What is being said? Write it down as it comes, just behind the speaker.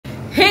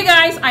Hey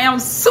guys, I am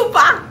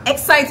super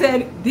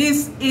excited.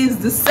 This is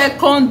the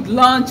second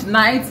launch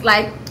night.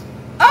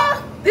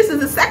 This is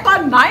the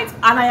second night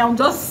and I am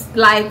just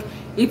like,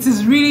 it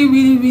is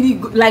really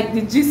good. Like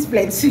the gist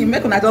plenty,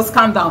 make una just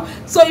calm down.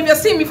 So if you're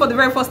seeing me for the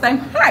very first time,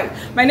 hi,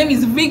 my name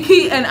is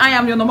Vicky and I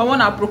am your #1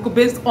 aproko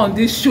based on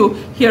this show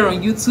here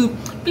on YouTube.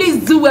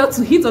 Please do well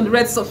to hit on the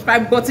red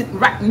subscribe button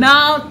right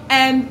now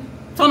and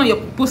turn on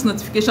your post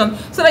notification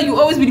so that you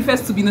always be the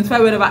first to be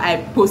notified whenever I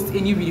post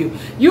a new video.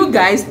 You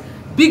guys,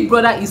 Big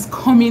Brother is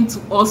coming to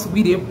us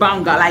with a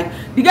banger. Like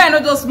the guy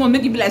not just want to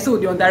make it be like so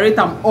they underrate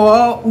him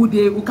or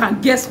who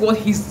can guess what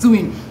he's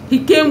doing.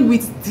 He came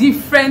with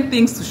different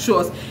things to show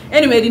us.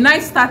 Anyway, the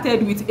night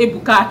started with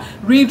Ebuka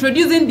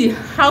reintroducing the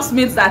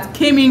housemates that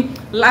came in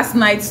last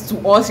night to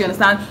us, you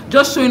understand,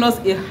 just showing us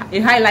a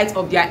highlight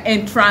of their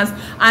entrance.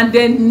 And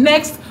then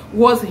next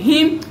was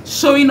him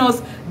showing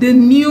us the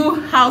new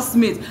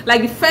housemate,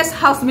 like the first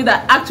housemate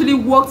that actually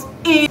walked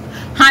in.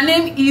 Her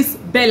name is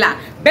Bella.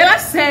 Bella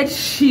said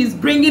she's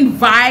bringing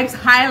vibes,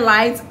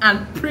 highlights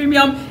and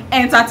premium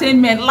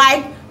entertainment.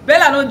 Like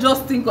Bella don't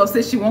just think of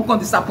say she won't come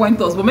disappoint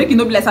us, but make it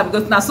no be like that,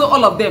 because now so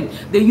all of them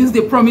they use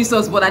the promise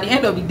us, but at the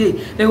end of the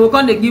day they will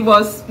come, they give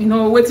us, you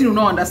know, waiting to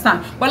not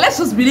understand. But let's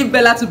just believe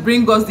Bella to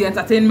bring us the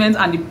entertainment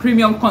and the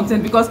premium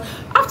content, because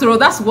after all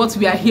that's what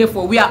we are here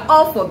for. We are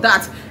all for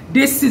that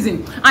this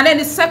season. And then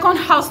the second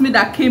housemate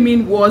that came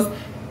in was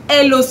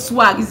Hello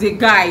Swag. Is a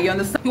guy, you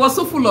understand. He was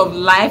so full of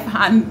life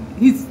and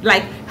he's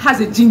like has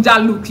a ginger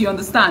look, you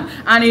understand,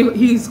 and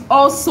he's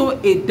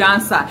also a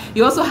dancer.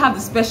 He also have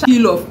the special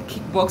skill of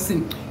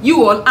kickboxing.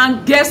 You all,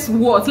 and guess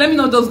what, let me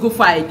not just go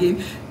far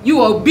again, you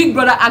all, Big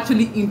Brother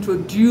actually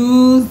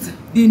introduced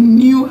the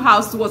new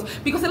house to us,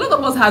 because a lot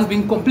of us has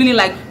been complaining,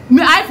 like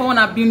me, I for one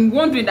have been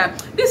wondering that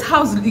this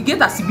house, the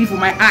get as be for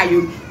my eye,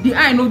 the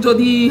eye no,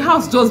 the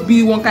house just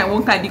be one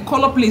kind, the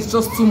color play is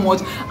just too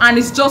much and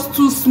it's just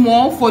too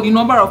small for the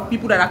number of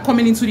people that are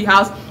coming into the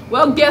house.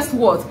 Well, guess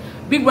what,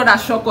 Big Brother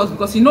shocked us,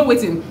 because you know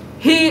waiting,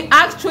 he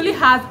actually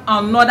has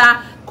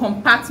another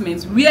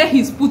compartment where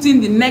he's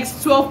putting the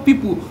next 12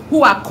 people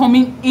who are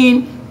coming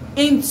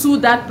into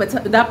that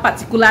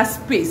particular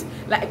space.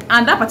 Like,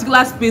 and that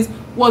particular space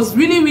was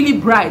really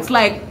bright.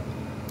 Like,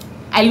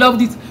 I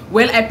loved it.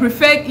 Well, I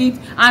prefer it,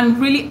 and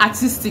really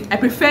artistic. I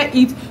prefer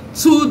it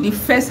to the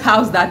first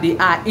house that they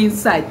are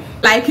inside.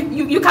 Like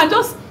you can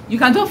just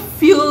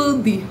feel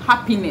the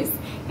happiness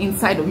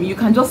inside of me. You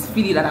can just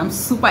feel it, that I'm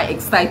super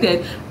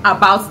excited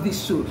about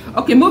this show.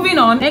 Okay, moving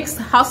on. Next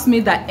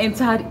housemate that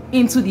entered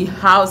into the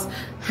house,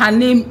 her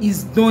name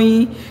is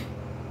Doyin.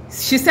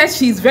 She said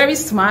she's very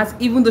smart,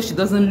 even though she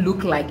doesn't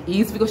look like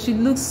it, because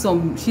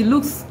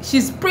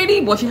she's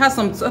pretty, but she has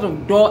some sort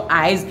of dull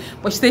eyes.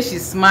 But she says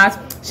she's smart.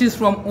 She's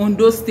from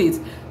Ondo State.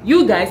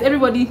 You guys,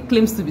 everybody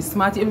claims to be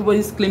smart.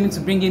 Everybody's claiming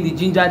to bring in the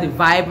ginger, the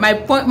vibe.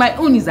 My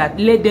own is that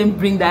let them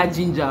bring that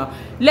ginger.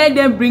 Let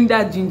them bring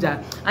that ginger.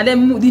 And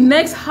then the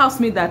next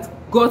housemate that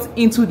got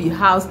into the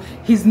house,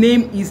 his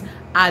name is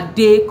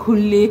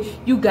Adekunle.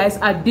 You guys,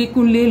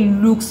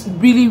 Adekunle looks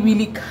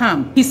really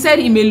calm. He said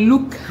he may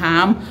look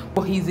calm,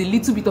 but he's a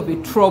little bit of a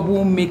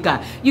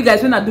troublemaker. You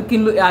guys, when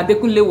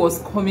Adekunle was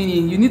coming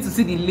in, you need to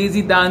see the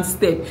lazy dance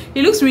step.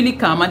 He looks really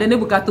calm. And then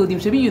Ebuka told him,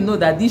 Shebi, you know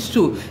that this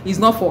show is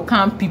not for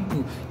calm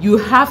people. You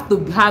have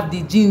to have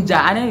the ginger.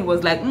 And then he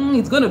was like,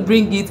 it's going to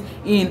bring it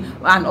in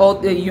and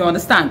all, you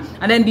understand.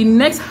 And then the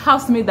next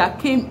housemate that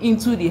came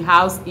into the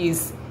house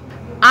is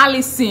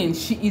Allison.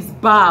 She is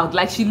bowed,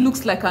 like she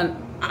looks like an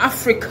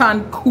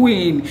African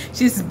queen.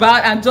 She's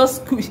bad and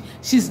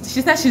she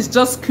said she's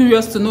just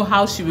curious to know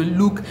how she will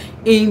look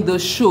in the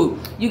show.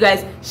 You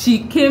guys, she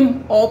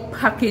came all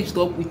packaged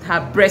up with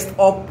her breast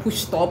all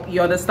pushed up,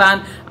 you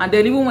understand. And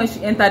then even when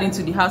she entered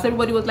into the house,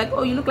 everybody was like,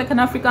 oh, you look like an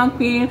African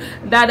queen,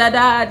 da da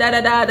da da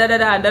da da da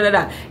da da da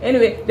da.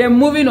 Anyway, then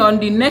moving on,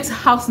 the next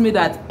housemate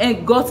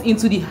that got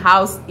into the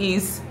house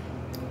is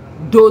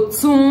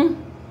Dotun.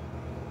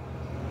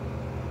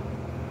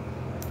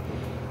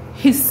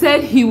 He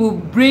said he will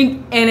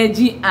bring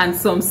energy and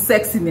some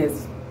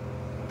sexiness.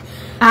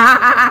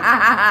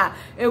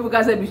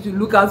 Ebuka said we should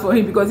look out for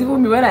him, because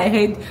even me, when I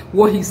heard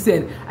what he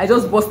said, I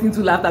just burst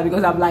into laughter,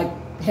 because I'm like,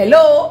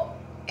 hello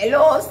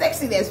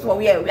sexiness for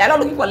where? We are not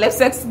looking for less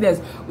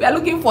sexiness, we are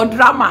looking for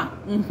drama.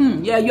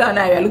 Yeah, you and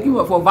I are looking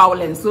for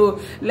violence.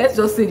 So let's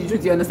just say the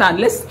truth, you understand.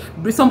 Let's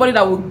be somebody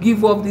that will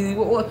give up the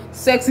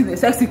sexiness,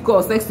 sexy.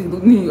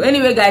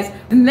 Anyway guys,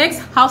 the next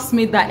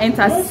housemate that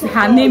enters,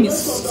 her name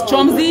is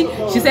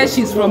Chomzi. She says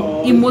she's from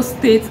Imo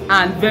State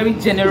and very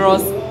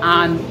generous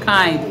and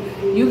kind.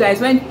 You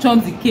guys, when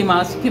Chomzi came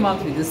out, she came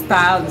out with the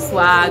style, the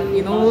swag,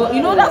 you know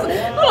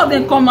that's all of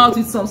them come out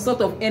with some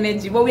sort of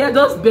energy. But we are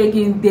just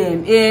begging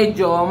them, hey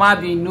Joe,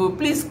 Mabino,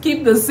 please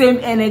keep the same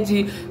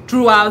energy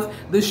throughout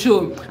the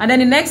show. And then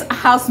the next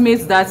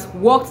housemates that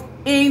walked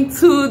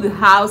into the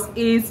house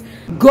is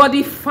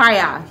Goddy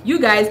Fire. You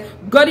guys,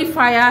 Goddy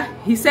Fire,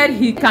 he said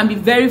he can be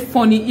very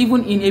funny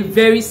even in a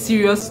very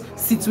serious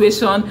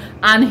situation,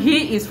 and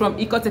he is from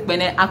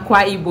Ikotekpene,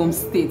 Akwa Ibom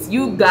State.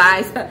 You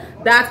guys,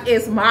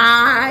 that's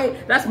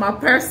my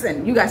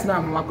person. You guys know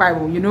I'm from Akwa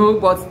Ibom, you know,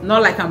 but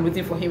not like I'm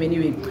rooting for him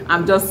anyway.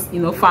 I'm just,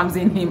 you know,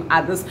 farming him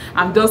at this.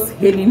 I'm just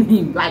hailing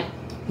him, like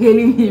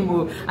hailing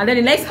him. And then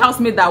the next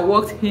housemate that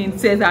walked in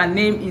says her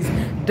name is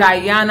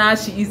Diana.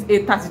 She is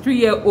a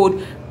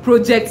 33-year-old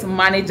project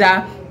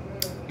manager.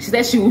 She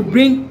said she will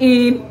bring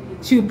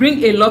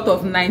a lot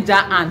of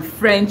Naija and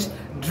French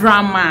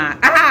drama.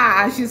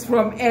 She's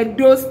from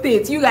Edo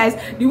State. You guys,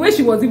 the way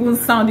she was even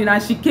sounding,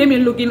 and she came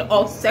in looking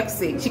all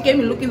sexy. She came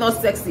in looking all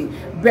sexy,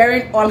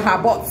 bearing all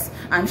her butts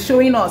and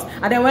showing us.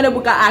 And then when the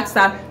booker asked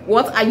her,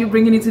 what are you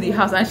bringing into the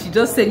house? And she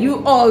just said,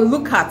 you all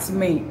look at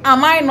me.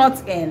 Am I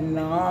not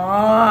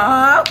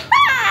enough?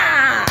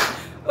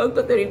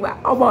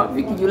 Oh,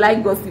 Vicky, you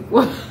like gossip.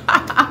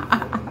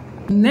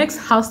 Next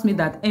housemate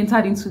that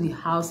entered into the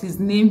house, his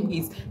name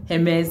is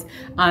Hermes,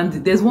 and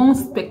there's one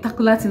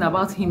spectacular thing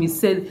about him. He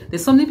said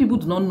there's something people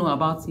do not know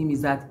about him,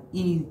 is that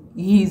he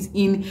is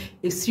in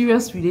a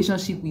serious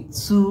relationship with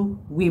 2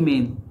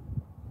 women,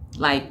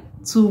 like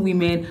 2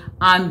 women.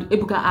 And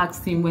Ebuka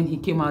asked him when he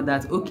came out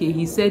that, okay,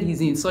 he said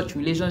he's in such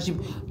relationship,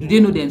 do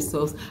they know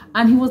themselves?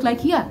 And he was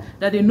like, yeah,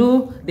 that they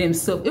know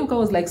themselves. Ebuka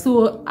was like,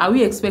 so are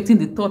we expecting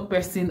the 3rd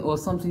person or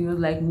something? He was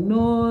like,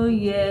 no,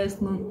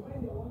 yes, no.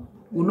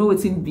 We know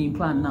what's being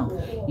planned now.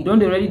 You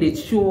don't already, they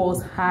show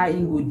us how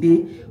in good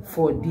day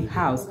for the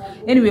house.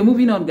 Anyway,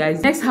 moving on,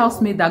 guys. Next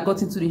housemate that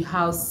got into the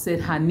house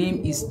said her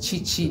name is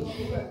Chichi,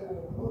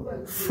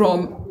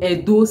 from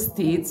Edo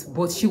State,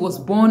 but she was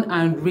born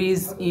and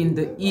raised in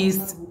the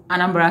East,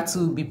 Anambra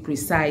to be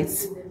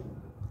precise.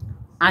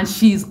 And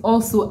she's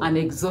also an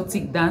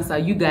exotic dancer.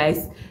 You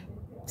guys,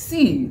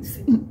 see,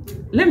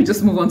 let me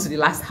just move on to the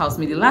last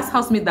housemate. The last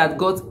housemate that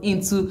got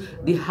into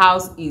the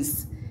house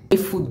is a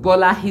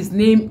footballer. His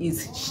name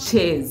is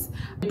Chez,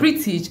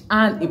 British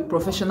and a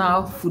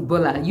professional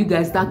footballer. You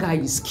guys, that guy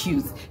is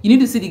cute. You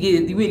need to see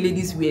the way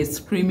ladies were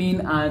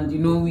screaming, and you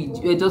know, we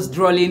were just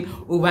drooling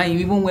over him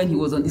even when he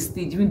was on the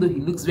stage, even though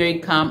he looks very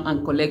calm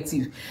and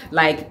collective.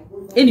 Like,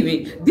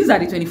 anyway, these are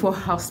the 24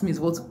 housemates.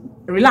 But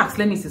relax,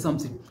 let me say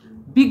something.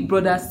 Big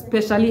Brother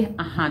specially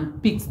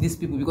handpicked these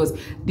people because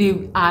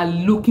they are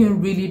looking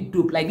really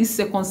dope. Like, this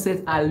second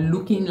set are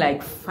looking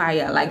like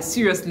fire. Like,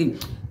 seriously,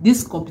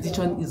 this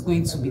competition is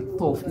going to be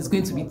tough. It's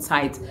going to be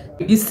tight.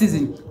 This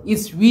season,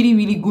 it's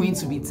really going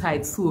to be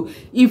tight. So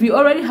if you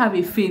already have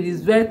a faith,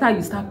 it's better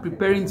you start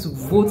preparing to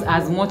vote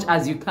as much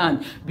as you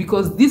can,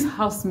 because this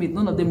housemate,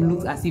 none of them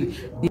looks as if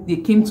they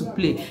came to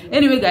play.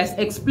 Anyway, guys,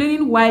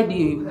 explaining why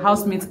the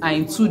housemates are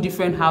in 2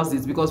 different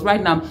houses, because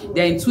right now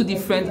they're in 2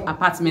 different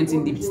apartments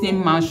in the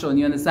same mansion.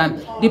 You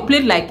understand? They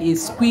played like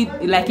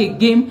a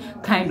game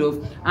kind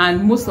of,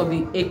 and most of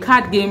a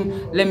card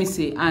game, let me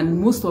say, and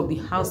most of the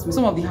housemates,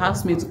 some of the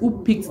housemates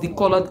who picked the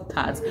colored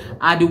cards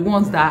are the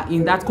ones that are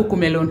in that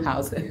Cocomelon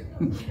house. The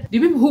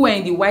people who were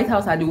in the White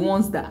House are the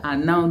ones that are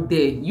now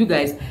there. You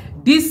guys,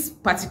 this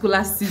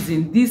particular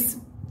season, this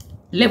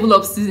level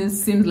up season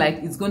seems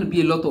like it's going to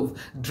be a lot of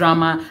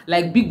drama.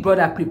 Like, Big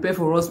Brother prepare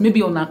for us.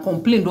 Maybe on a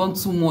complaint on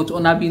too much,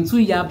 on a been too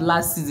yab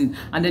last season,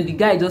 and then the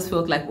guy just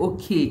felt like,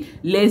 okay,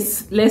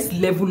 let's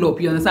level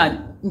up. You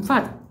understand? In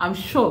fact, I'm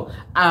sure,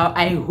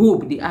 I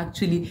hope they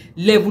actually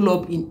level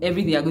up in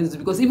everything they're going to do,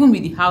 because even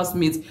with the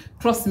housemates,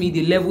 trust me,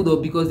 they leveled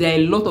up, because there are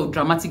a lot of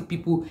dramatic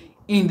people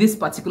in this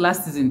particular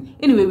season.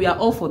 Anyway, we are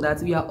all for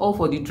that. We are all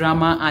for the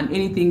drama and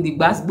anything, the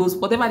basketballs,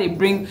 whatever they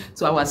bring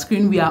to our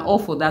screen, we are all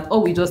for that.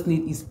 All we just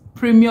need is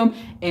premium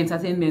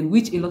entertainment,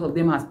 which a lot of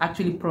them has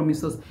actually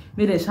promised us.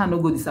 May they shall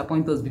not go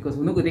disappoint us, because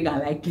we're not going to take a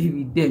likely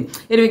with them.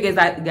 Anyway,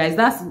 guys,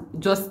 that's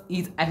just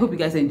it. I hope you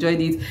guys enjoyed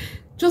it.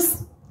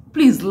 Just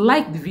please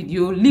like the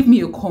video, leave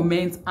me a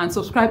comment, and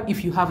subscribe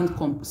if you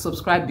haven't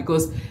subscribed,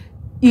 because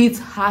it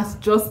has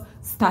just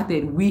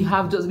started. We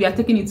are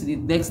taking it to the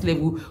next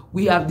level.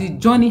 The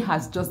journey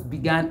has just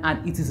begun,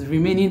 and it is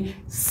remaining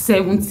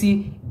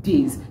 70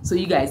 days. So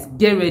you guys,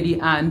 get ready,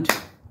 and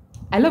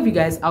I love you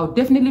guys. I'll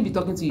definitely be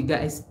talking to you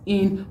guys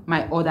in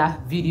my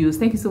other videos.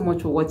 Thank you so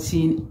much for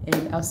watching,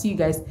 and I'll see you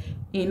guys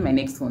in my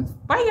next one.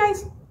 Bye,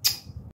 guys.